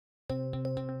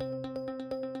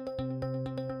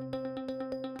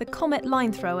the Comet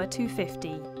Linethrower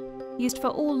 250, used for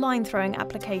all line throwing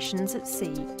applications at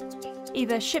sea,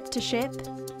 either ship to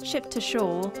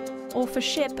shore, or for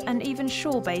ship and even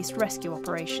shore-based rescue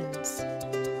operations.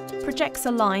 Projects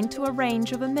a line to a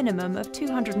range of a minimum of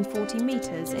 240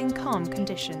 metres in calm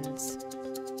conditions.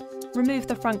 Remove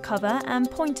the front cover and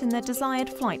point in the desired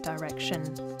flight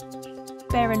direction.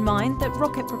 Bear in mind that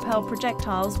rocket-propelled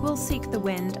projectiles will seek the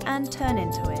wind and turn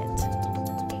into it.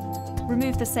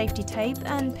 Remove the safety tape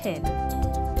and pin.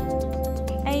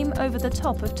 Aim over the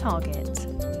top of target.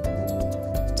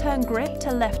 Turn grip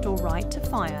to left or right to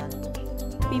fire.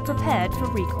 Be prepared for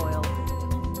recoil.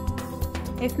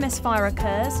 If misfire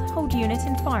occurs, hold unit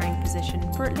in firing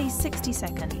position for at least 60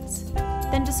 seconds,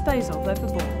 then dispose of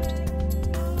overboard.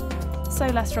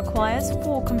 SOLAS requires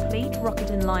 4 complete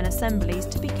rocket and line assemblies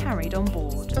to be carried on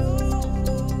board.